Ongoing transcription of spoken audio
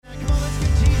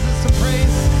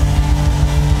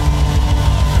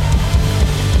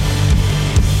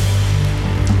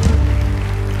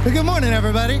morning,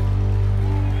 everybody.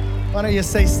 Why don't you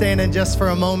stay standing just for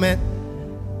a moment?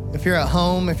 If you're at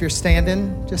home, if you're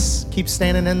standing, just keep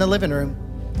standing in the living room.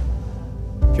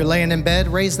 If you're laying in bed,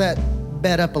 raise that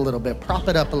bed up a little bit, prop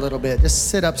it up a little bit, just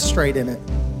sit up straight in it.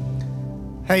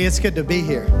 Hey, it's good to be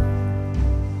here.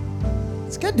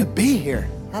 It's good to be here.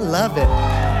 I love it.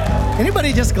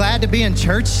 Anybody just glad to be in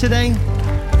church today?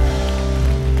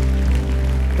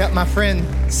 Got my friend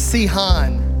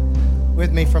Sihan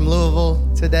with me from Louisville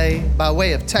today by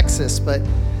way of Texas, but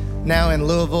now in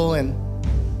Louisville. And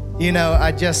you know,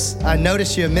 I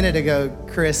noticed you a minute ago,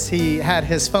 Chris, he had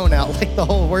his phone out like the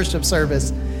whole worship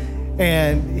service,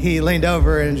 and he leaned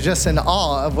over and just in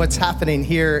awe of what's happening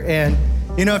here. And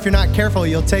you know, if you're not careful,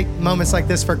 you'll take moments like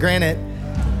this for granted.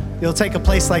 You'll take a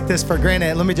place like this for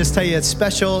granted. Let me just tell you, it's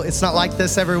special. It's not like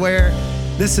this everywhere.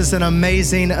 This is an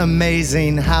amazing,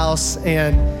 amazing house,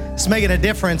 and it's making a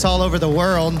difference all over the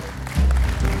world.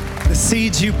 The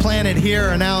seeds you planted here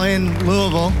are now in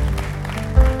Louisville,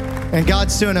 and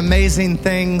God's doing amazing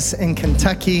things in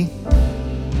Kentucky.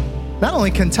 Not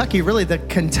only Kentucky, really the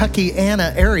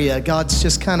Kentuckiana area. God's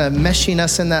just kind of meshing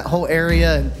us in that whole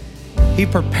area, and He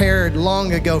prepared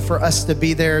long ago for us to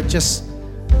be there.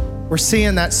 We're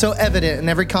seeing that so evident in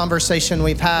every conversation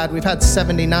we've had. We've had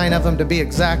 79 of them to be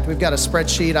exact. We've got a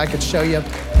spreadsheet I could show you.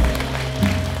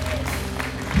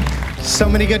 So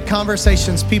many good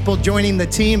conversations, people joining the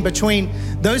team, between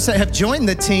those that have joined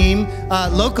the team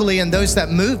locally and those that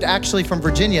moved actually from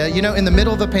Virginia. You know, in the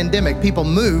middle of the pandemic, people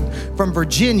moved from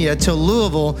Virginia to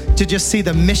Louisville to just see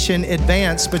the mission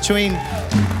advance. Between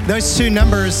those two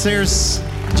numbers, there's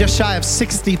just shy of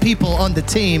 60 people on the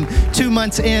team. 2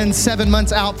 months in, 7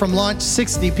 months out from launch,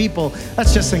 60 people.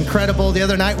 That's just incredible. The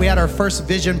other night we had our first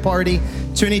vision party.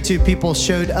 22 people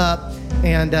showed up,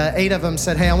 and 8 of them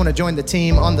said, hey, I want to join the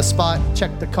team on the spot.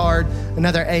 Checked the card.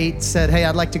 Another 8 said, hey,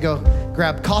 I'd like to go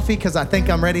grab coffee because I think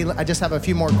I'm ready. I just have a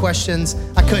few more questions.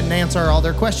 I couldn't answer all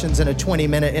their questions in a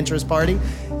 20-minute interest party.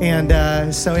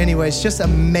 And so anyways, just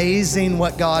amazing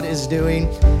what God is doing.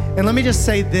 And let me just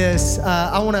say this,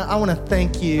 I wanna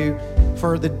thank you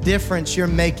for the difference you're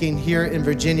making here in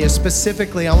Virginia.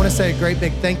 Specifically, I wanna say a great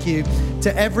big thank you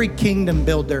to every kingdom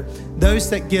builder, those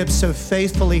that give so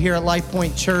faithfully here at Life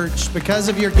Point Church. Because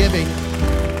of your giving,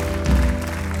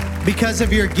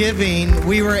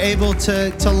 we were able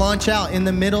to launch out in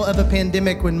the middle of a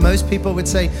pandemic when most people would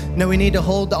say, no, we need to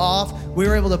hold off. We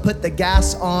were able to put the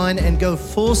gas on and go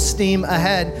full steam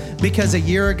ahead because a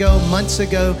year ago, months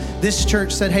ago, this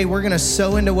church said, hey, we're gonna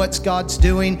sow into what God's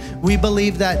doing. We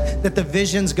believe that the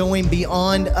vision's going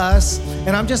beyond us.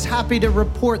 And I'm just happy to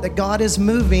report that God is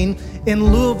moving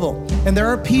in Louisville. And there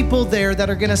are people there that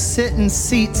are gonna sit in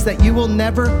seats that you will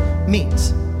never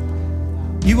meet.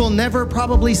 You will never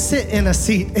probably sit in a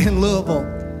seat in Louisville,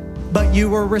 but you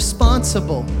were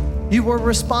responsible. You were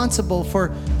responsible for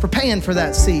paying for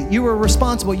that seat. You were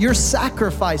responsible. Your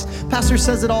sacrifice. Pastor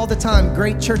says it all the time.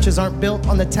 Great churches aren't built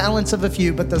on the talents of a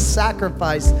few, but the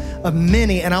sacrifice of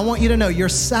many. And I want you to know your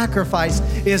sacrifice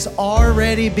is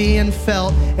already being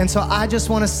felt. And so I just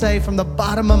want to say from the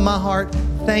bottom of my heart,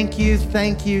 thank you,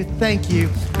 thank you, thank you.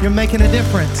 You're making a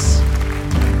difference.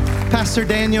 Pastor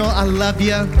Daniel, I love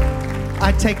you.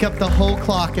 I'd take up the whole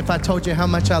clock if I told you how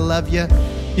much I love you.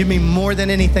 You mean more than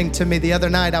anything to me. The other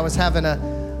night I was having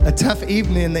a tough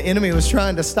evening, and the enemy was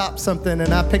trying to stop something,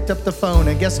 and I picked up the phone,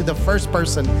 and guess who the first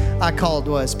person I called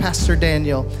was? Pastor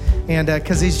Daniel. And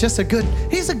because he's a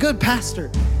good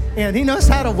pastor, and he knows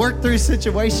how to work through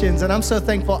situations, and I'm so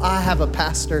thankful I have a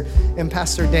pastor in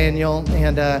Pastor Daniel.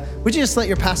 And would you just let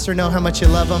your pastor know how much you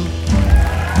love him?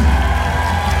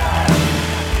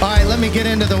 All right, let me get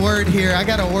into the word here. I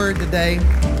got a word today.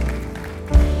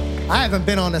 I haven't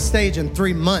been on a stage in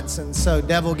 3 months, and so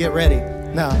devil, get ready.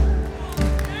 No.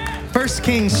 1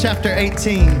 Kings chapter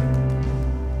 18,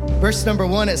 verse number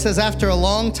 1, it says, after a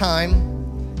long time,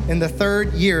 in the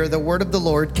 3rd year, the word of the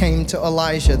Lord came to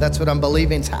Elijah. That's what I'm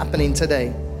believing is happening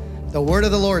today. The word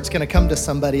of the Lord's gonna come to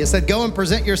somebody. It said, go and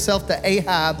present yourself to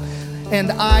Ahab,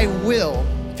 and I will,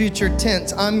 future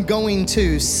tense, I'm going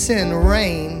to send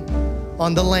rain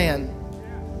on the land.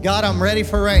 God, I'm ready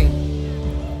for rain.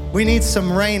 We need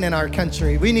some rain in our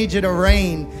country. We need you to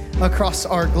rain across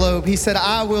our globe. He said,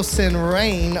 I will send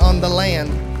rain on the land.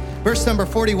 Verse number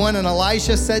 41, and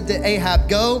Elisha said to Ahab,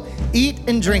 go, eat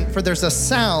and drink, for there's a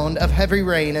sound of heavy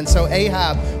rain. And so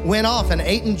Ahab went off and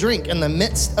ate and drank in the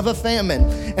midst of a famine.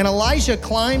 And Elijah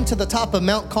climbed to the top of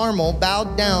Mount Carmel,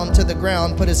 bowed down to the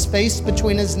ground, put his face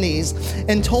between his knees,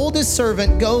 and told his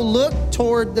servant, go look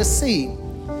toward the sea.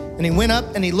 And he went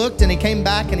up and he looked and he came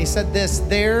back and he said this,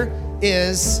 there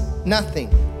is nothing.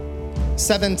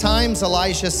 7 times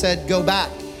Elijah said, go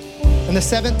back. And the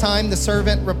seventh time, the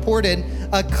servant reported,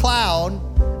 a cloud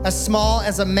as small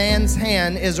as a man's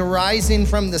hand is arising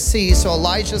from the sea. So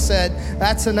Elijah said,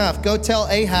 that's enough. Go tell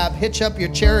Ahab, hitch up your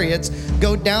chariots,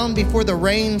 go down before the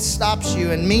rain stops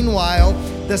you. And meanwhile,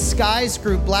 the skies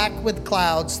grew black with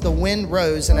clouds, the wind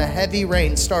rose, and a heavy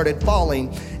rain started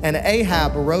falling. And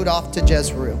Ahab rode off to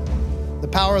Jezreel. The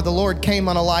power of the Lord came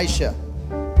on Elisha,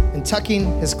 and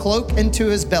tucking his cloak into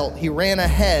his belt, he ran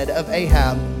ahead of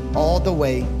Ahab all the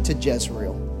way to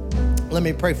Jezreel. Let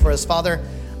me pray for us. Father,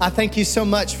 I thank you so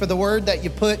much for the word that you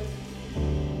put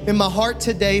in my heart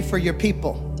today for your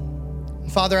people.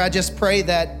 Father, I just pray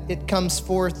that it comes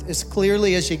forth as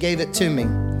clearly as you gave it to me.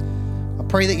 I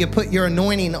pray that you put your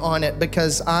anointing on it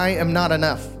because I am not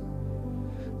enough.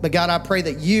 But God, I pray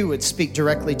that you would speak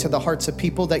directly to the hearts of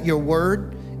people, that your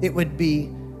word, it would be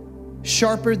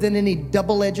sharper than any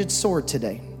double-edged sword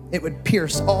today. It would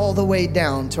pierce all the way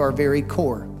down to our very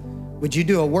core. Would you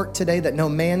do a work today that no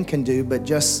man can do, but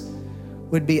just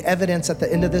would be evidence at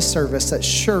the end of this service that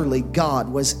surely God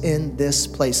was in this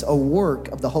place, a work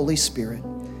of the Holy Spirit.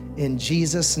 In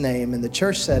Jesus' name. And the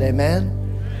church said,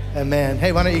 amen. Amen.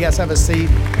 Hey, why don't you guys have a seat?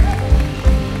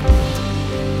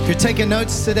 If you're taking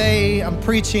notes today, I'm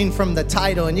preaching from the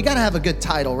title, and you got to have a good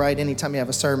title, right? Anytime you have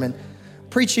a sermon.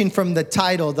 Preaching from the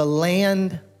title, The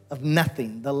Land of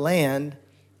Nothing. The Land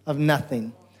of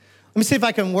Nothing. Let me see if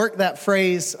I can work that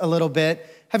phrase a little bit.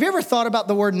 Have you ever thought about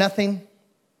the word nothing?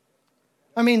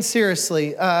 I mean,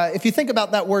 seriously, if you think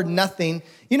about that word nothing,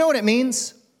 you know what it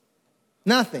means?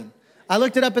 Nothing. I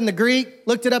looked it up in the Greek,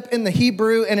 looked it up in the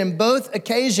Hebrew, and in both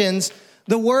occasions,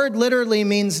 the word literally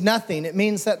means nothing. It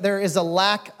means that there is a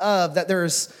lack of, that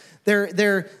there's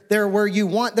there where you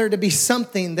want there to be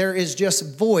something, there is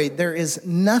just void. There is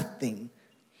nothing.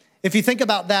 If you think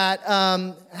about that,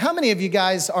 how many of you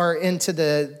guys are into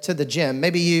the gym?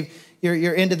 Maybe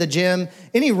you're into the gym.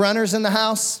 Any runners in the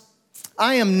house?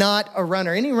 I am not a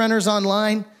runner. Any runners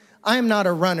online? I am not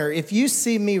a runner. If you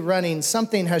see me running,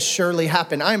 something has surely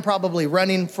happened. I am probably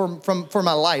running for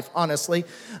my life, honestly.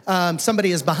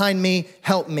 Somebody is behind me,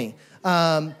 help me.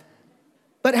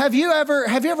 But have you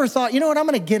ever thought, you know what, I'm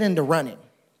going to get into running.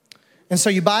 And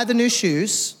so you buy the new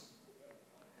shoes.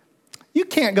 You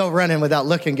can't go running without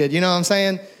looking good, you know what I'm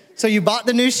saying? So you bought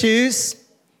the new shoes.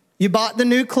 You bought the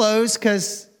new clothes,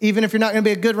 because even if you're not going to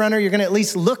be a good runner, you're going to at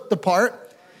least look the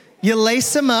part. You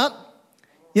lace them up,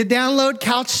 you download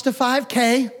Couch to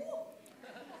 5K,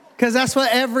 because that's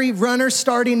what every runner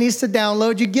starting needs to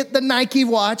download. You get the Nike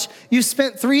watch, you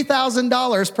spent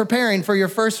 $3,000 preparing for your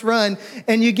first run,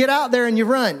 and you get out there and you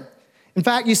run. In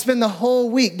fact, you spend the whole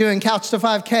week doing Couch to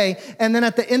 5K, and then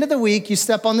at the end of the week, you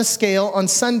step on the scale on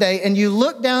Sunday, and you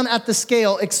look down at the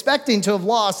scale expecting to have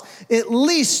lost at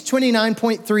least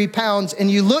 29.3 pounds,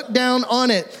 and you look down on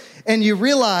it, and you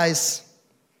realize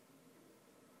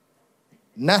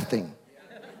nothing.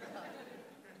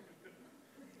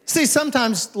 See,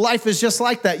 sometimes life is just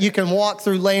like that. You can walk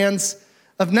through lands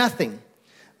of nothing.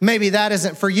 Maybe that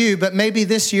isn't for you, but maybe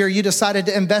this year you decided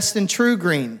to invest in True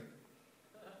Green.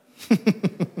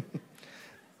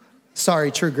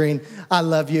 Sorry, True Green, I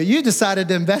love you. You decided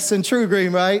to invest in True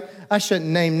Green, right? I shouldn't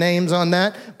name names on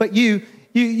that, but you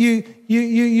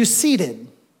seeded.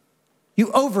 You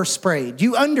oversprayed,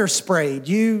 you undersprayed,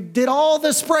 you did all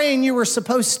the spraying you were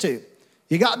supposed to.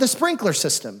 You got the sprinkler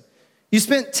system. You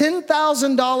spent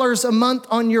 $10,000 a month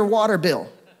on your water bill.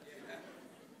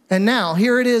 And now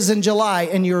here it is in July,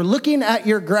 and you're looking at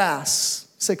your grass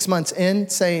 6 months in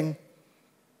saying,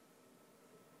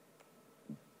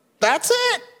 that's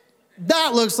it.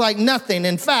 That looks like nothing.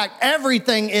 In fact,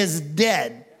 everything is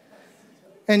dead.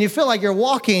 And you feel like you're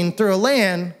walking through a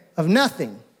land of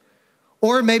nothing.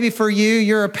 Or maybe for you,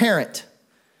 you're a parent.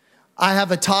 I have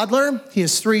a toddler. He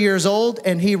is 3 years old,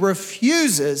 and he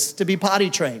refuses to be potty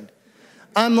trained.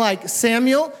 I'm like,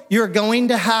 Samuel, you're going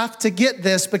to have to get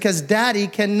this, because daddy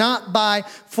cannot buy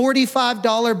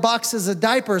 $45 boxes of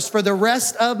diapers for the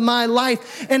rest of my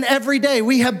life. And every day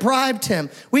we have bribed him.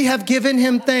 We have given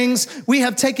him things. We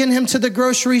have taken him to the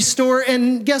grocery store,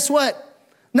 and guess what?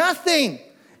 Nothing.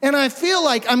 And I feel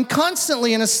like I'm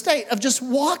constantly in a state of just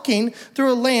walking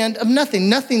through a land of nothing.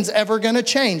 Nothing's ever going to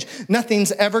change.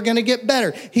 Nothing's ever going to get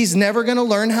better. He's never going to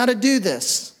learn how to do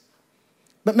this.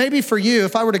 But maybe for you,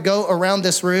 if I were to go around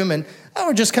this room and I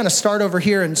would just kind of start over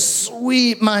here and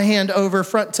sweep my hand over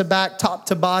front to back, top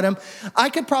to bottom,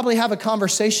 I could probably have a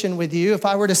conversation with you. If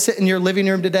I were to sit in your living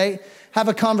room today, have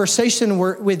a conversation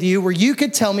with you where you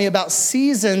could tell me about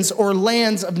seasons or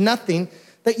lands of nothing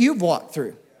that you've walked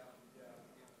through.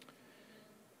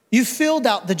 You filled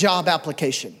out the job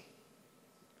application.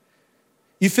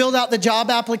 You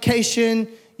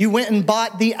You went and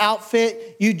bought the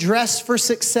outfit. You dressed for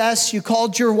success. You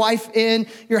called your wife in,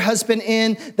 your husband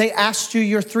in. They asked you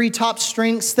your 3 top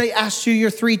strengths. They asked you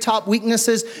your 3 top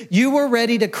weaknesses. You were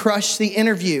ready to crush the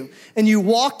interview. And you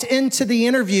walked into the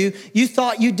interview. You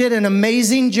thought you did an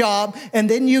amazing job. And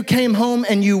then you came home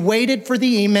and you waited for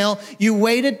the email. You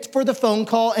waited for the phone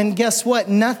call. And guess what?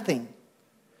 Nothing.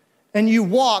 And you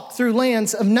walked through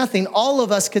lands of nothing. All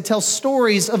of us could tell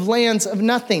stories of lands of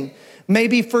nothing.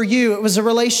 Maybe for you, it was a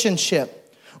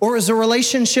relationship, or it was a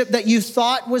relationship that you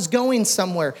thought was going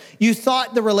somewhere. You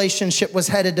thought the relationship was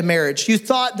headed to marriage. You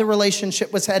thought the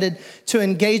relationship was headed to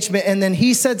engagement. And then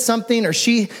he said something or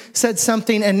she said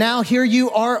something. And now here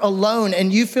you are alone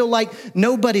and you feel like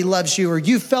nobody loves you, or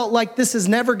you felt like this is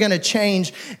never going to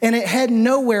change and it had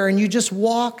nowhere. And you just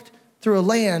walked through a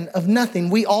land of nothing.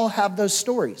 We all have those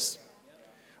stories.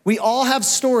 We all have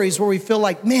stories where we feel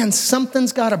like, man,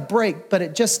 something's got to break, but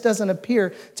it just doesn't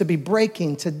appear to be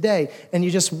breaking today. And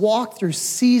you just walk through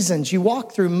seasons. You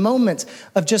walk through moments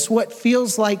of just what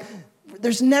feels like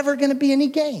there's never going to be any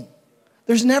gain.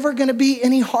 There's never going to be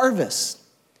any harvest.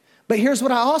 But here's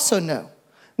what I also know.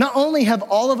 Not only have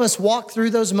all of us walked through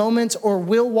those moments or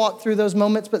will walk through those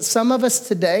moments, but some of us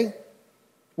today,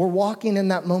 we're walking in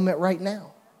that moment right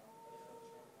now.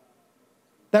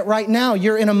 That right now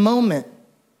you're in a moment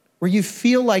where you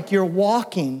feel like you're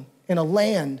walking in a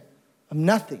land of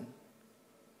nothing.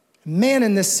 Man,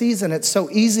 in this season, it's so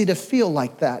easy to feel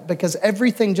like that because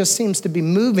everything just seems to be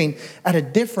moving at a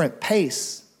different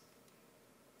pace.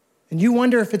 And you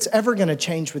wonder if it's ever going to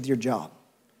change with your job.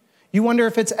 You wonder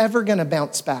if it's ever going to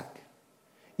bounce back.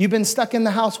 You've been stuck in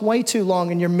the house way too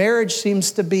long and your marriage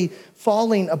seems to be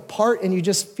falling apart and you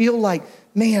just feel like,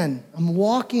 man, I'm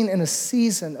walking in a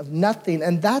season of nothing.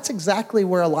 And that's exactly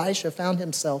where Elijah found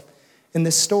himself in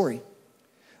this story.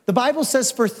 The Bible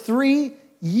says for 3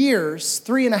 years,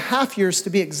 3.5 years to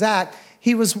be exact,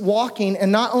 he was walking,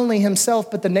 and not only himself,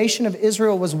 but the nation of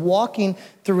Israel was walking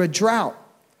through a drought.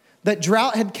 That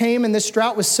drought had came, and this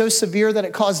drought was so severe that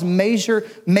it caused major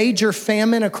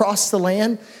famine across the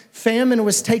land. Famine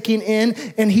was taking in,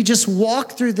 and he just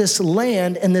walked through this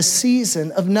land in this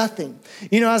season of nothing.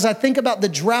 You know, as I think about the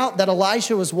drought that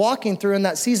Elijah was walking through in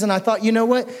that season, I thought, you know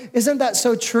what? Isn't that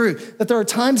so true? That there are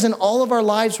times in all of our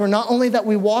lives where not only that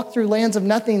we walk through lands of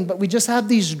nothing, but we just have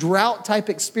these drought type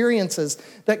experiences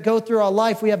that go through our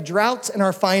life. We have droughts in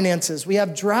our finances. We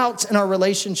have droughts in our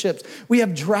relationships. We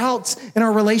have droughts in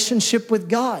our relationship with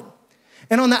God.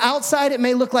 And on the outside, it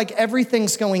may look like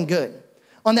everything's going good.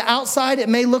 On the outside, it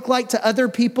may look like to other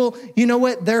people, you know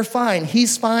what, they're fine.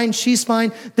 He's fine, she's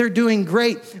fine, they're doing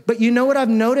great. But you know what I've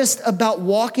noticed about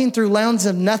walking through lands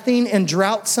of nothing and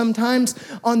drought sometimes?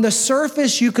 On the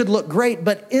surface, you could look great,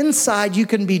 but inside you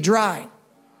can be dry.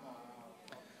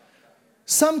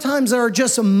 Sometimes there are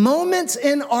just moments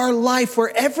in our life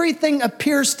where everything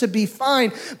appears to be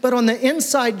fine, but on the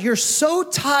inside, you're so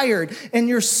tired and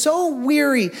you're so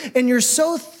weary and you're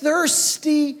so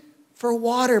thirsty for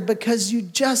water because you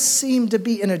just seem to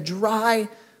be in a dry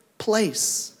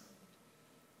place.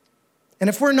 And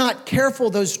if we're not careful,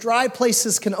 those dry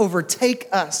places can overtake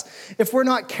us. If we're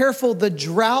not careful, the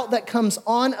drought that comes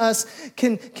on us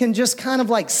can just kind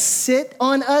of like sit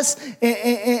on us.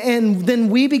 And then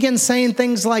we begin saying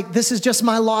things like, this is just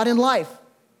my lot in life.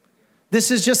 This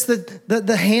is just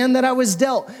the hand that I was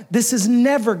dealt. This is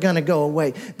never going to go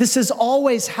away. This is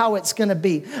always how it's going to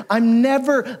be.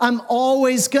 I'm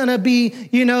always going to be,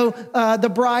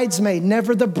 the bridesmaid,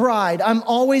 never the bride. I'm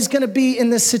always going to be in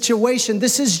this situation.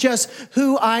 This is just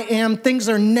who I am. Things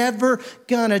are never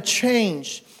going to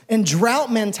change. And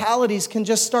drought mentalities can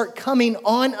just start coming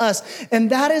on us.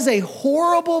 And that is a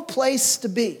horrible place to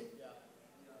be.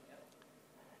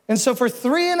 And so for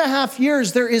 3.5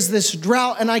 years, there is this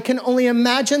drought, and I can only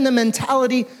imagine the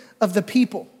mentality of the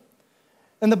people.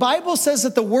 And the Bible says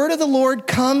that the word of the Lord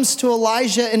comes to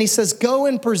Elijah, and he says, go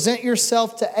and present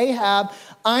yourself to Ahab.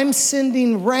 I'm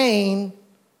sending rain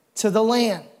to the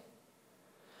land.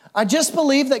 I just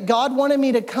believe that God wanted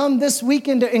me to come this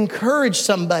weekend to encourage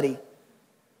somebody.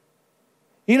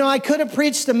 I could have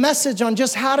preached a message on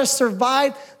just how to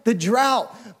survive the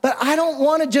drought, but I don't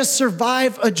want to just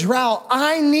survive a drought.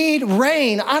 I need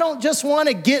rain. I don't just want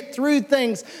to get through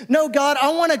things. No, God,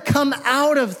 I want to come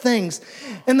out of things.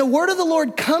 And the word of the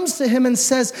Lord comes to him and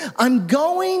says, I'm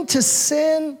going to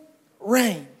send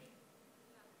rain.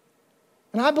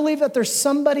 And I believe that there's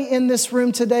somebody in this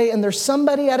room today, and there's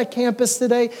somebody at a campus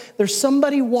today, there's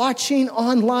somebody watching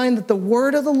online, that the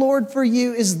word of the Lord for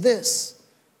you is this: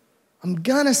 I'm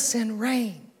gonna send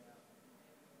rain.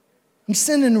 I'm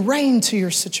sending rain to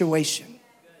your situation.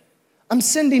 I'm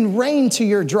sending rain to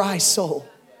your dry soul.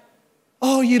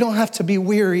 Oh, you don't have to be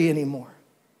weary anymore.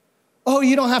 Oh,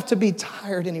 you don't have to be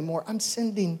tired anymore. I'm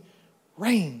sending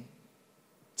rain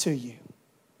to you.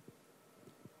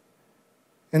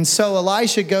 And so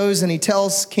Elijah goes and he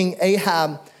tells King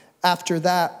Ahab after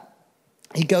that.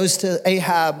 He goes to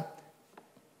Ahab.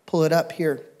 Pull it up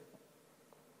here.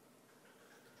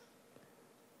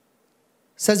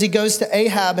 Says he goes to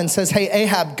Ahab and says, hey,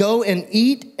 Ahab, go and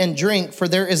eat and drink, for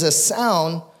there is a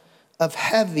sound of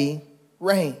heavy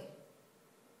rain.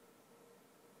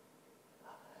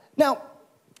 Now,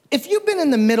 if you've been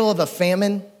in the middle of a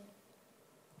famine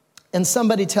and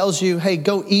somebody tells you, hey,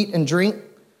 go eat and drink,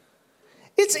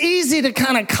 it's easy to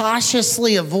kind of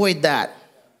cautiously avoid that.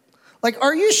 Like,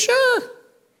 are you sure?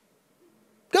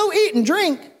 Go eat and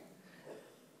drink.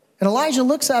 And Elijah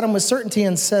looks at him with certainty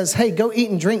and says, hey, go eat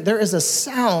and drink. There is a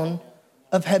sound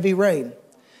of heavy rain.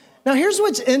 Now, here's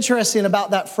what's interesting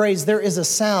about that phrase, there is a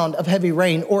sound of heavy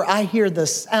rain, or I hear the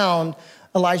sound,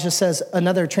 Elijah says,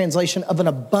 another translation, of an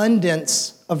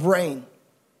abundance of rain.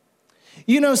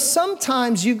 You know,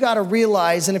 sometimes you've got to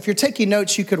realize, and if you're taking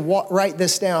notes, you could write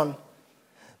this down,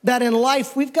 that in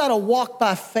life, we've got to walk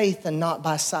by faith and not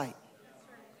by sight.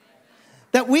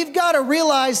 That we've got to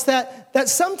realize that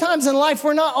sometimes in life,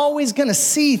 we're not always going to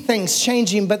see things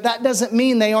changing, but that doesn't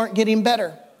mean they aren't getting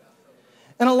better.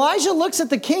 And Elijah looks at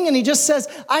the king and he just says,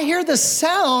 I hear the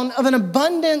sound of an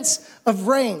abundance of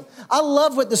rain. I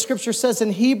love what the scripture says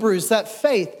in Hebrews, that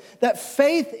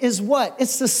faith is what?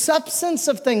 It's the substance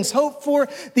of things hoped for,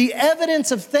 the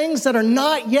evidence of things that are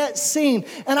not yet seen.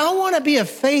 And I want to be a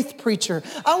faith preacher.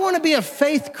 I want to be a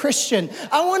faith Christian.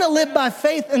 I want to live by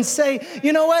faith and say,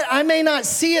 you know what? I may not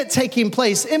see it taking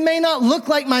place. It may not look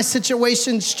like my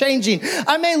situation's changing.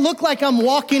 I may look like I'm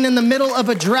walking in the middle of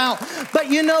a drought. But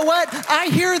you know what? I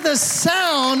hear the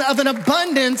sound of an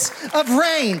abundance of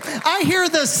rain. I hear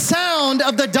the sound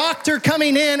of the doctor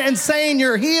coming in and saying,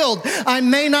 you're healed. I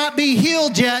may not be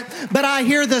healed yet, but I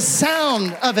hear the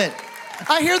sound of it.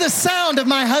 I hear the sound of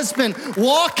my husband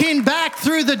walking back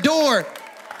through the door.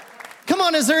 Come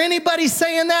on, is there anybody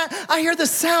saying that? I hear the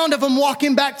sound of him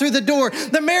walking back through the door.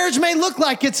 The marriage may look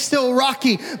like it's still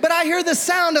rocky, but I hear the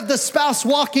sound of the spouse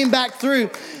walking back through.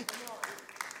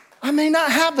 I may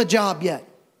not have a job yet.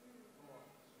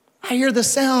 I hear the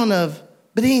sound of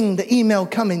bling, the email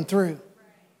coming through.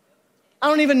 I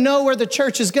don't even know where the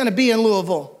church is going to be in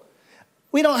Louisville.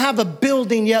 We don't have a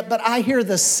building yet, but I hear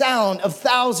the sound of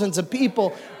thousands of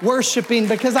people worshiping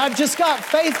because I've just got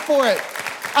faith for it.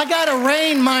 I got a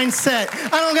rain mindset.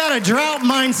 I don't got a drought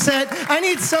mindset. I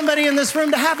need somebody in this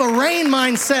room to have a rain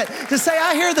mindset, to say,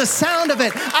 I hear the sound of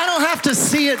it. I don't have to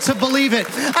see it to believe it.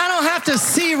 I don't have to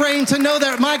see rain to know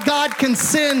that my God can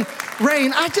send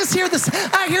rain. I just hear this.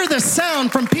 I hear the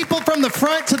sound from people from the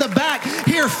front to the back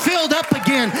here filled up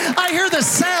again. I hear the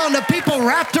sound of people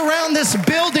wrapped around this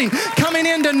building coming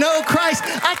in to know Christ.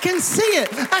 I can see it.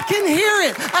 I can hear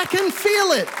it. I can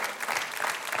feel it.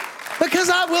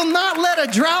 Because I will not let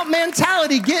a drought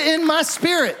mentality get in my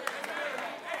spirit.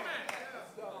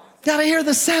 Got to hear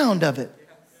the sound of it.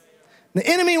 The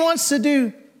enemy wants to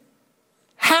do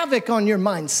havoc on your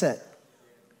mindset.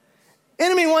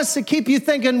 Enemy wants to keep you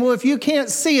thinking, well, if you can't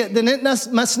see it, then it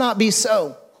must not be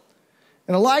so.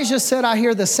 And Elijah said, I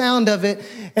hear the sound of it.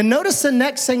 And notice the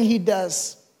next thing he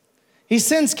does. He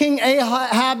sends King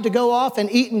Ahab to go off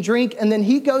and eat and drink, and then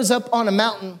he goes up on a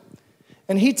mountain,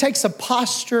 and he takes a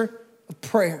posture of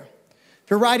prayer. If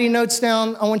you're writing notes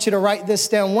down, I want you to write this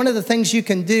down. One of the things you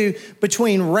can do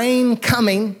between rain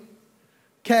coming,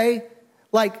 okay,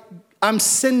 like I'm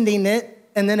sending it,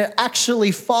 and then it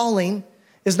actually falling,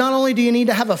 is not only do you need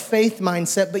to have a faith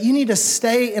mindset, but you need to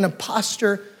stay in a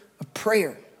posture of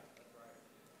prayer.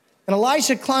 And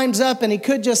Elisha climbs up and he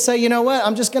could just say, you know what,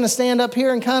 I'm just going to stand up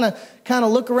here and kind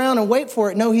of look around and wait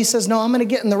for it. No, he says, no, I'm going to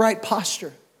get in the right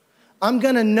posture. I'm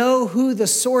going to know who the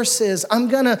source is. I'm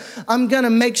going to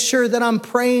make sure that I'm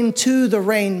praying to the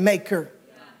rainmaker.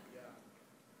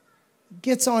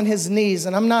 Gets on his knees,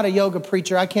 and I'm not a yoga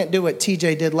preacher. I can't do what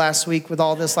TJ did last week with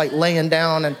all this like laying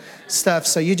down and stuff.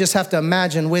 So you just have to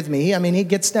imagine with me. I mean, he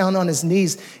gets down on his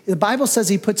knees. The Bible says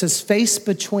he puts his face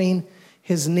between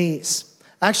his knees.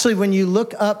 Actually, when you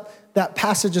look up that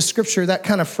passage of scripture, that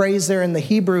kind of phrase there in the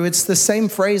Hebrew, it's the same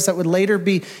phrase that would later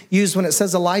be used when it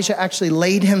says Elijah actually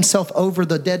laid himself over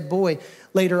the dead boy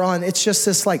later on. It's just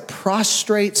this like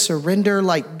prostrate surrender,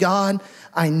 like God,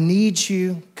 I need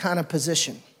you kind of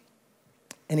position.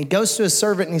 And he goes to his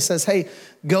servant and he says, hey,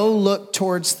 go look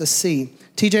towards the sea.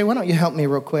 TJ, why don't you help me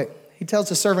real quick? He tells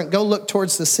the servant, go look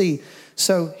towards the sea.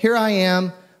 So here I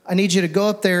am. I need you to go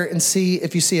up there and see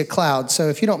if you see a cloud. So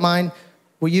if you don't mind,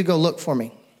 will you go look for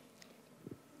me?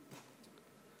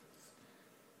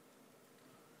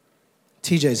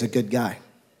 TJ's a good guy.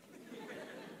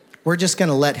 We're just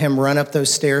gonna let him run up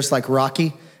those stairs like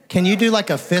Rocky. Can you do like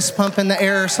a fist pump in the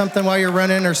air or something while you're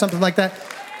running or something like that?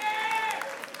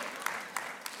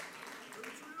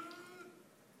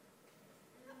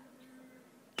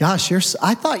 Gosh,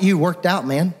 I thought you worked out,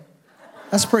 man.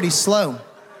 That's pretty slow.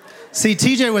 See,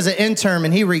 TJ was an intern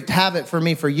and he wreaked havoc for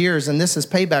me for years, and this is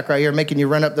payback right here, making you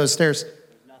run up those stairs.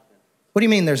 What do you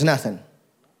mean there's nothing?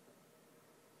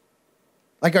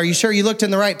 Like, are you sure you looked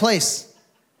in the right place?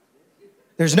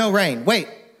 There's no rain. Wait,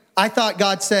 I thought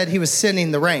God said he was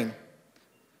sending the rain.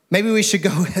 Maybe we should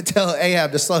go tell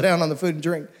Ahab to slow down on the food and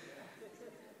drink.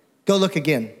 Go look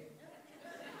again.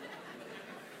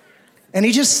 And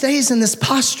he just stays in this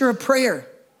posture of prayer.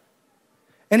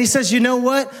 And he says, you know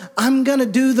what? I'm gonna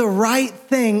do the right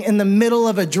thing in the middle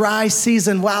of a dry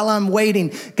season while I'm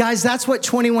waiting. Guys, that's what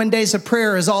 21 days of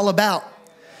prayer is all about.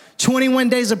 21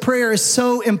 days of prayer is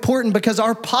so important because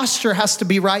our posture has to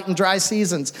be right in dry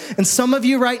seasons. And some of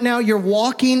you right now, you're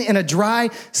walking in a dry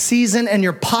season and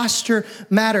your posture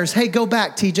matters. Hey, go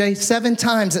back, TJ. 7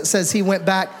 times it says he went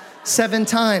back 7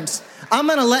 times. I'm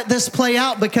gonna let this play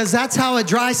out because that's how a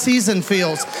dry season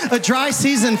feels. A dry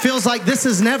season feels like this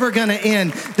is never gonna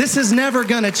end. This is never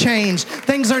gonna change.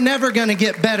 Things are never gonna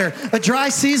get better. A dry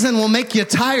season will make you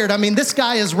tired. I mean, this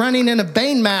guy is running in a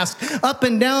Bane mask up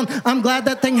and down. I'm glad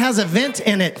that thing has a vent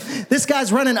in it. This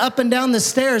guy's running up and down the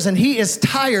stairs and he is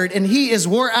tired and he is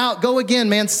wore out. Go again,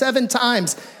 man, 7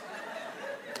 times.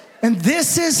 And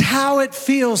this is how it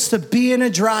feels to be in a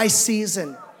dry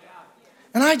season.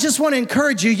 And I just want to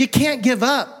encourage you, you can't give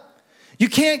up. You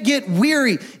can't get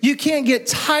weary. You can't get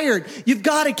tired. You've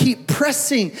got to keep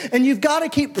pressing, and you've got to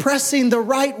keep pressing the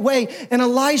right way. And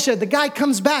Elijah, the guy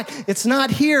comes back. It's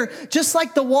not here. Just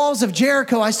like the walls of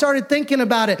Jericho, I started thinking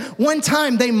about it. One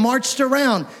time they marched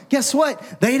around. Guess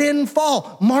what? They didn't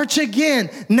fall. March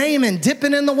again. Naaman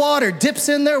dipping in the water. Dips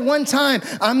in there one time.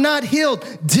 I'm not healed.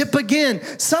 Dip again.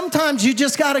 Sometimes you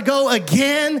just got to go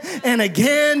again and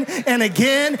again and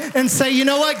again and say, you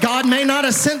know what? God may not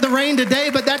have sent the rain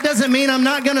today, but that doesn't mean I'm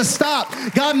not going to stop.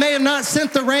 God may have not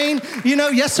sent the rain. You know,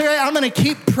 yesterday, I'm going to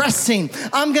keep pressing.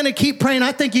 I'm going to keep praying.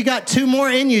 I think you got 2 more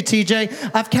in you,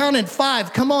 TJ. I've counted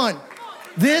 5. Come on.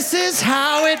 This is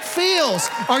how it feels.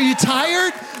 Are you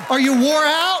tired? Are you wore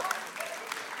out?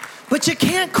 But you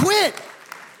can't quit.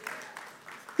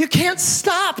 You can't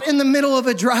stop in the middle of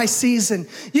a dry season.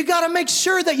 You got to make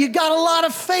sure that you got a lot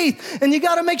of faith, and you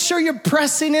got to make sure you're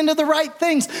pressing into the right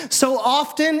things. So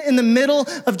often in the middle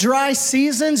of dry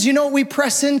seasons, you know what we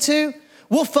press into?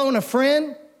 We'll phone a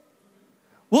friend.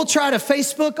 We'll try to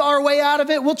Facebook our way out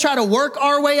of it. We'll try to work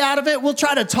our way out of it. We'll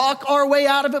try to talk our way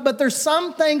out of it. But there's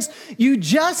some things you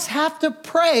just have to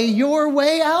pray your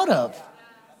way out of.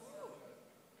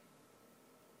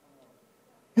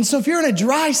 And so if you're in a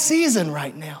dry season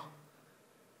right now,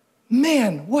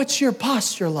 man, what's your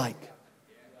posture like?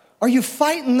 Are you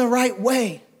fighting the right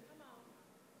way?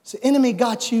 The enemy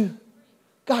got you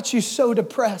so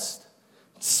depressed,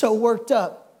 so worked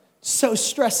up, so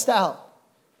stressed out.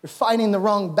 You're fighting the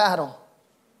wrong battle.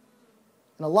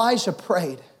 And Elijah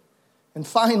prayed, and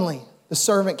finally the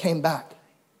servant came back.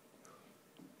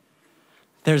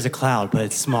 There's a cloud, but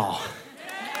it's small.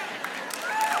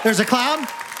 There's a cloud?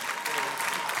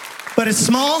 But it's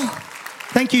small.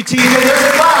 Thank you, TJ.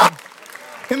 There's a cloud.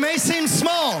 It may seem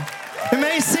small. It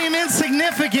may seem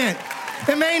insignificant.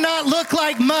 It may not look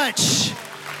like much.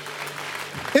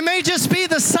 It may just be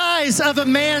the size of a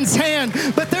man's hand,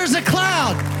 but there's a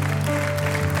cloud.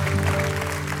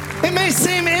 It may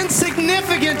seem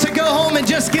insignificant to go home and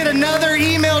just get another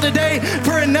email today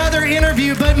for another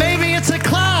interview, but maybe it's a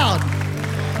cloud.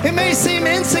 It may seem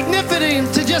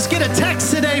insignificant to just get a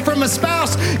text today from a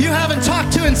spouse you haven't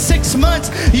talked to in 6 months.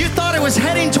 You thought it was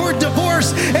heading toward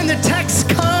divorce, and the text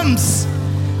comes,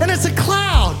 and it's a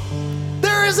cloud.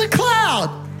 There is a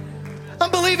cloud. I'm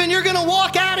believing you're going to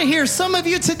walk out of here, some of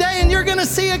you today, and you're going to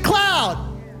see a cloud.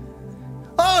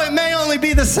 Oh, it may only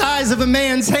be the size of a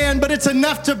man's hand, but it's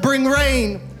enough to bring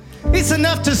rain. It's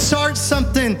enough to start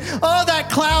something. Oh, that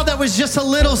cloud that was just a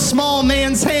little small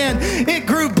man's hand, it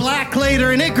grew black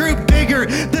later and it grew bigger.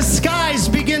 The skies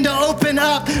begin to open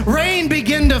up. Rain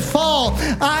began to fall.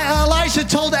 Elisha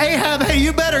told Ahab, hey,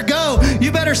 you better go.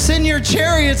 You better send your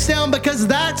chariots down because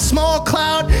that small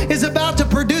cloud is about to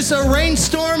produce a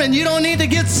rainstorm, and you don't need to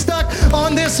get stuck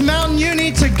on this mountain. You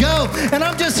need to go. And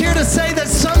I'm just here to say that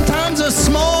sometimes a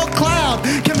small cloud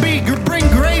can bring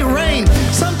great rain.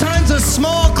 Sometimes a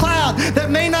small cloud that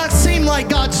may not seem like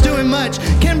God's doing much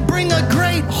can bring a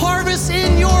great harvest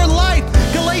in your life.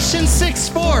 Galatians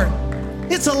 6:4.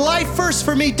 It's a life verse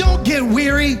for me. Don't get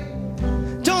weary.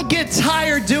 Don't get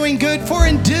tired doing good, for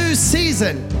in due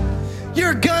season,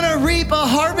 you're gonna reap a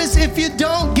harvest if you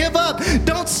don't give up.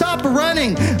 Don't stop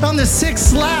running on the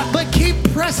 6th lap, but keep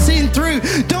pressing through.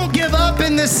 Don't give up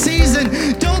in this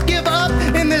season. Don't give up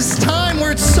in this time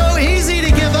where it's so easy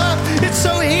to give up. It's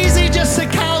so easy just to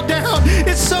cow down.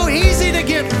 It's so easy to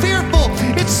get fearful.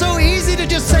 It's so easy to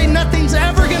just say nothing's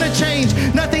ever gonna change.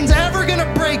 Nothing's ever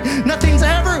gonna break. Nothing's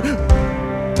ever...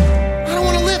 I don't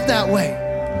wanna live that way.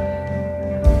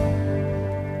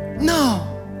 No.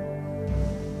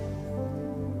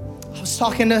 I was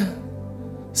talking to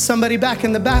somebody back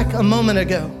in the back a moment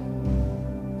ago.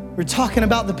 We're talking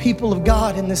about the people of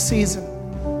God in this season.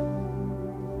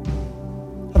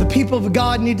 The people of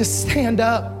God need to stand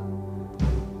up.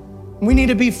 We need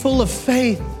to be full of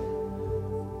faith.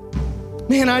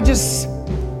 Man, I'm just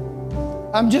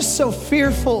so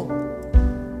fearful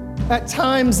at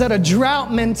times that a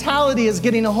drought mentality is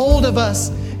getting a hold of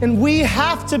us. And we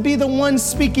have to be the ones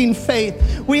speaking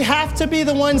faith. We have to be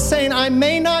the ones saying, I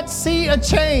may not see a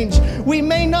change. We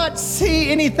may not see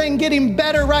anything getting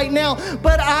better right now,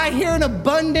 but I hear an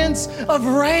abundance of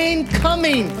rain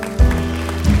coming.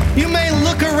 You may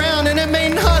look around and it may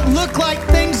not look like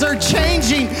things are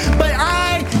changing, but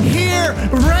I hear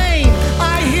rain.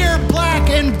 I hear black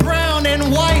and brown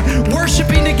and white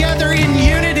worshiping together in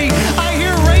unity. I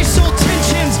hear racial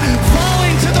tensions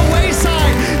falling to the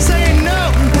wayside, saying,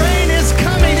 no, rain is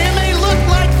coming. It may look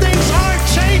like things aren't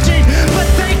changing, but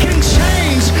they can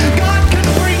change. God can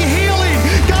bring healing.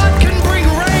 God can bring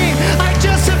rain. I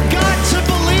just have got to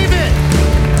believe it.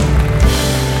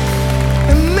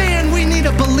 And man, we need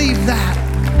to believe that.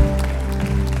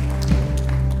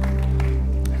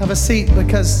 Have a seat,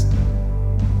 because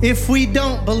if we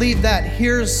don't believe that,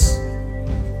 here's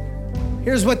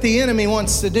what the enemy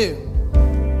wants to do.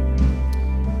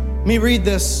 Let me read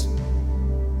this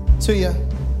to you.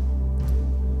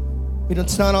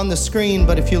 It's not on the screen,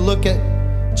 but if you look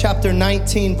at chapter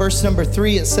 19, verse number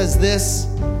 3, it says this: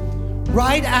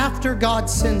 right after God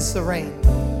sends the rain,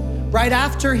 right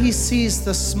after he sees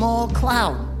the small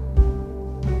cloud,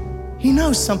 he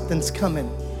knows something's coming.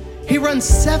 He runs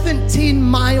 17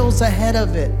 miles ahead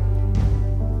of it.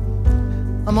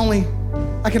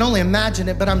 I can only imagine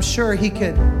it, but I'm sure he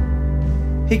could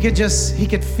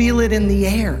feel it in the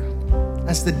air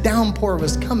as the downpour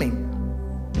was coming.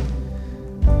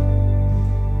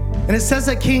 And it says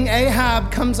that King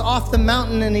Ahab comes off the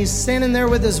mountain and he's standing there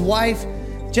with his wife,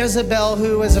 Jezebel,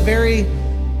 who is a very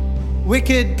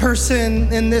wicked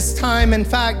person in this time. In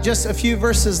fact, just a few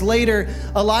verses later,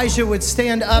 Elijah would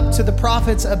stand up to the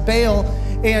prophets of Baal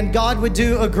and God would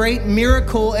do a great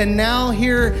miracle. And now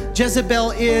here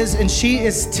Jezebel is, and she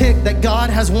is ticked that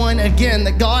God has won again,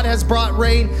 that God has brought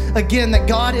rain again, that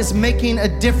God is making a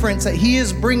difference, that he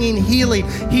is bringing healing.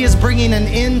 He is bringing an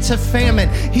end to famine.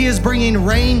 He is bringing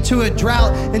rain to a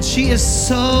drought. And she is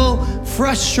so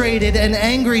frustrated and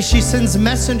angry. She sends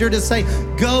messenger to say,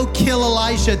 go kill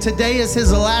Elijah. Today is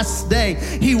his last day.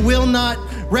 He will not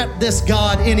rep this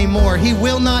God anymore. He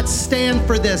will not stand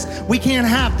for this. We can't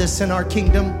have this in our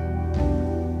kingdom.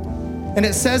 And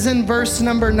it says in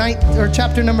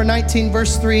chapter number 19,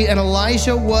 verse 3, and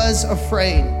Elijah was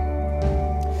afraid.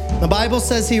 The Bible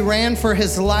says he ran for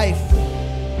his life.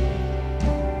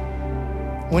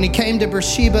 When he came to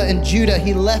Beersheba in Judah,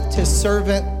 he left his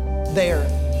servant there.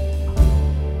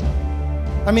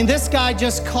 I mean, this guy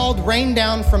just called rain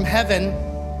down from heaven.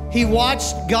 He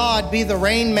watched God be the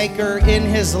rainmaker in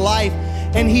his life.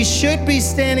 And he should be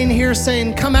standing here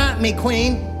saying, come at me,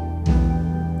 queen.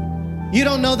 You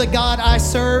don't know the God I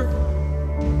serve.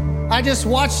 I just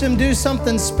watched him do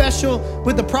something special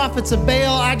with the prophets of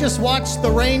Baal. I just watched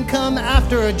the rain come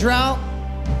after a drought.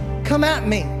 Come at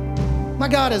me. My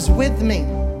God is with me.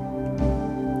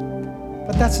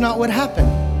 But that's not what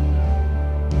happened.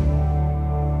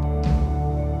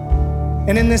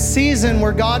 And in this season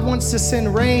where God wants to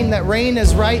send rain, that rain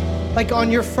is right like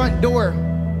on your front door.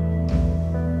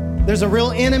 There's a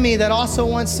real enemy that also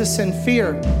wants to send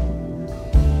fear.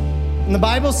 And the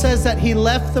Bible says that he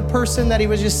left the person that he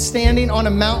was just standing on a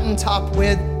mountaintop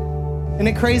with. Isn't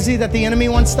it crazy that the enemy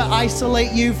wants to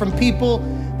isolate you from people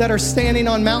that are standing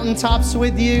on mountaintops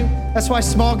with you? That's why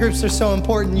small groups are so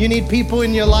important. You need people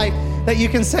in your life that you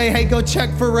can say, hey, go check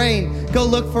for rain, go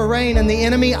look for rain. And the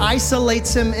enemy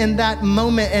isolates him in that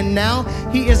moment. And now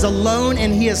he is alone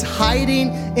and he is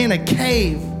hiding in a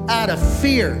cave out of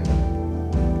fear.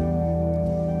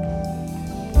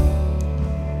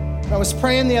 I was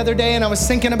praying the other day and I was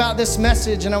thinking about this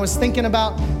message and I was thinking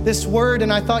about this word,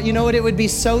 and I thought, you know what, it would be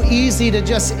so easy to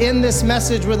just end this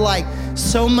message with like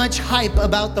so much hype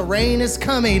about the rain is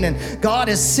coming and God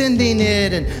is sending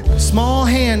it and small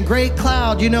hand, great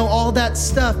cloud, you know, all that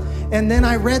stuff. And then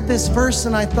I read this verse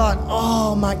and I thought,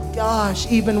 oh my gosh,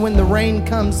 even when the rain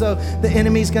comes, though, the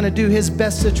enemy's gonna do his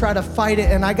best to try to fight it.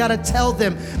 And I gotta tell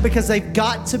them, because they've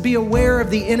got to be aware of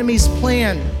the enemy's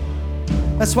plan.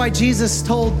 That's why Jesus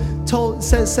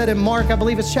said in Mark, I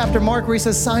believe it's chapter Mark, where he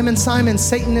says, Simon, Simon,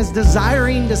 Satan is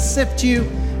desiring to sift you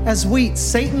as wheat.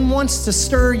 Satan wants to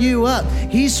stir you up.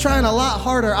 He's trying a lot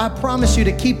harder, I promise you,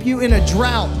 to keep you in a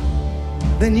drought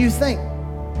than you think.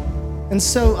 And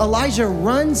so Elijah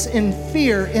runs in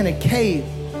fear in a cave.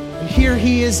 And here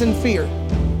he is in fear.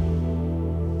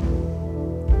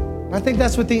 I think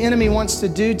that's what the enemy wants to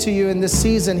do to you in this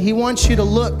season. He wants you to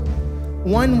look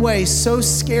one way, so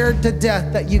scared to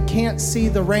death that you can't see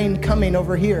the rain coming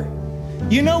over here.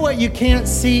 You know what you can't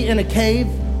see in a cave?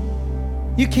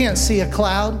 You can't see a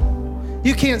cloud.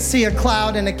 You can't see a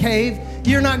cloud in a cave.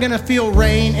 You're not gonna feel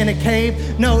rain in a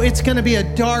cave. No, it's gonna be a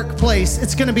dark place.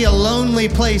 It's gonna be a lonely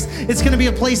place. It's gonna be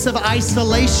a place of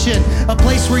isolation, a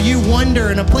place where you wonder,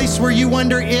 and a place where you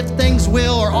wonder if things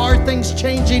will or are things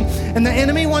changing. And the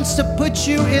enemy wants to put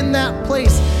you in that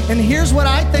place. And here's what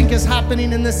I think is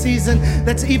happening in this season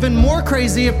that's even more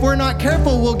crazy. If we're not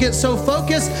careful, we'll get so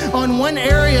focused on one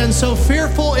area and so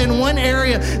fearful in one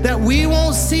area that we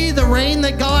won't see the rain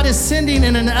that God is sending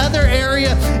in another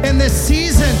area. And this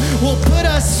season will put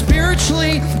us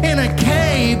spiritually in a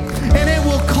cave, and it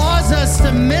will cause us to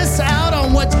miss out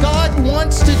on what God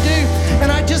wants to do.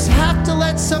 And I just have to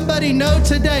let somebody know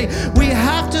today, we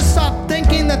have to stop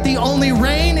thinking that the only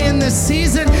rain in this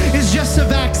season is just a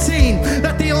vaccine,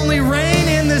 that the only rain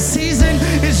in this season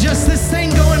is just this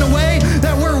thing going away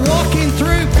that we're walking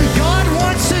through. God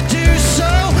wants to do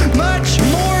so much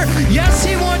more. Yes,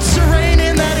 he wants to reign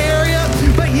in that area,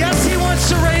 but yes, he wants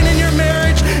to reign in your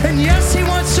marriage, and yes, he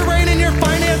wants to reign in your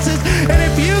finances. And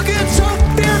if you get so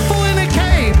fearful in a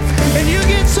cave and you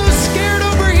get so scared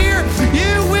over here,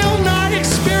 you will not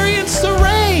experience the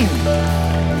rain.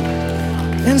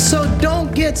 And so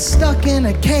don't get stuck in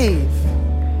a cave.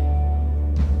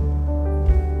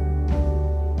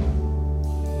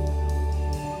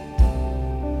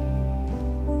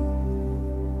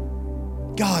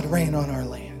 God reign on our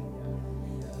land.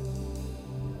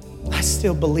 I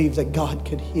still believe that God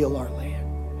could heal our land.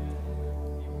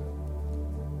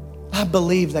 I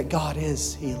believe that God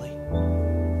is healing.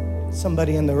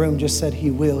 Somebody in the room just said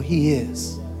he will. He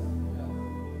is.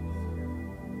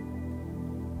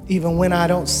 Even when I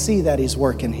don't see that he's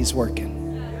working, he's working.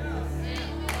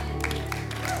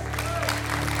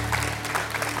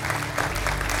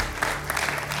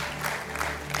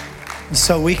 And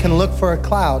so we can look for a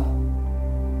cloud.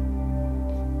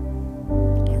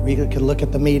 We can look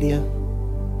at the media.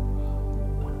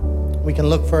 We can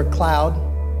look for a cloud.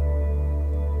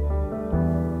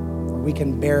 We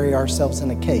can bury ourselves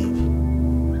in a cave.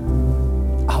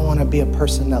 I want to be a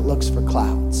person that looks for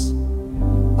clouds.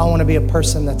 I want to be a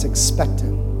person that's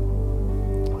expectant.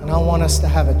 And I want us to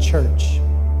have a church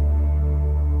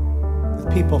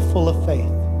with people full of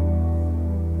faith.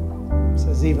 It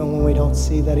says even when we don't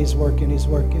see that he's working, he's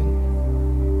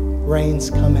working.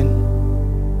 Rain's coming.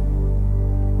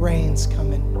 Rain's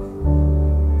coming.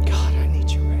 God, I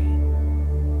need your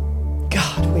rain.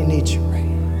 God, we need your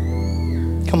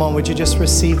rain. Come on, would you just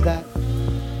receive that?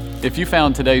 If you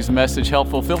found today's message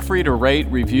helpful, feel free to rate,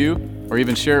 review, or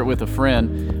even share it with a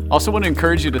friend. Also want to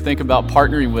encourage you to think about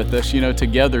partnering with us.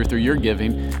 Together through your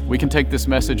giving, we can take this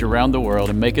message around the world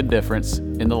and make a difference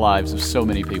in the lives of so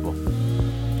many people.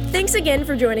 Thanks again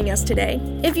for joining us today.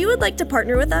 If you would like to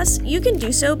partner with us, you can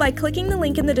do so by clicking the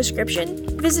link in the description,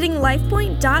 visiting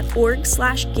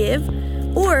lifepoint.org/give,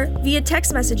 or via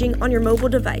text messaging on your mobile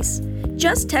device.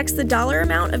 Just text the dollar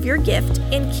amount of your gift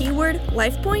and keyword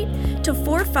LifePoint to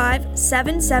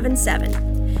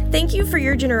 45777. Thank you for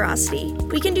your generosity.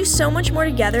 We can do so much more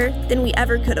together than we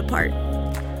ever could apart.